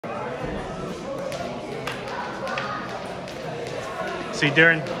See,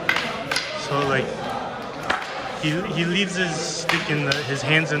 Darren, so like, he leaves his stick his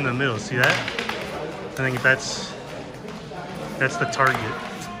hands in the middle. See that? I think that's the target.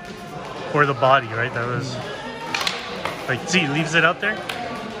 Or the body, right? That was, like, see, he leaves it out there.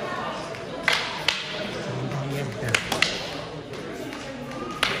 Yeah.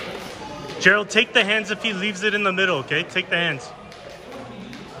 Gerald, take the hands if he leaves it in the middle, okay? Take the hands.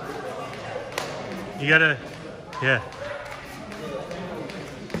 You gotta, yeah.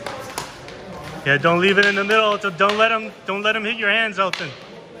 Yeah, don't leave it in the middle. So don't let him hit your hands, Elton.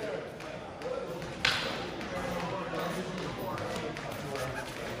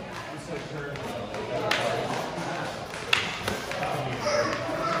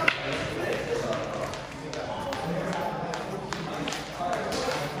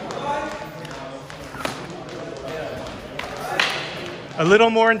 A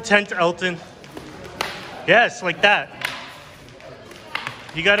little more intent, Elton. Yes, like that.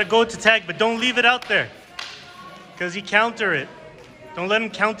 You got to go to tag, but don't leave it out there because he counter it. Don't let him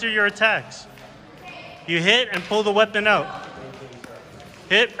counter your attacks. You hit and pull the weapon out.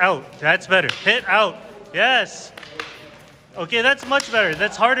 Hit out. That's better. Hit out. Yes. Okay, that's much better.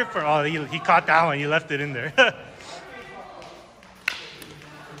 That's harder for... Oh, he caught that one. He left it in there.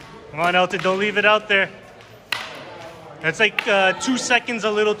 Come on, Elton. Don't leave it out there. That's like 2 seconds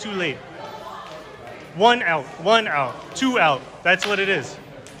a little too late. 1 out, 1 out, 2 out. That's what it is.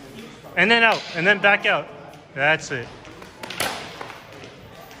 And then out, and then back out. That's it.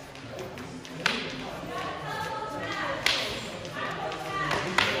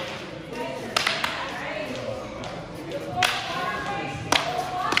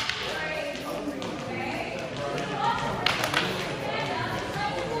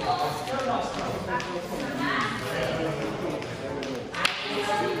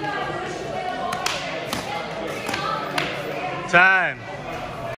 Time.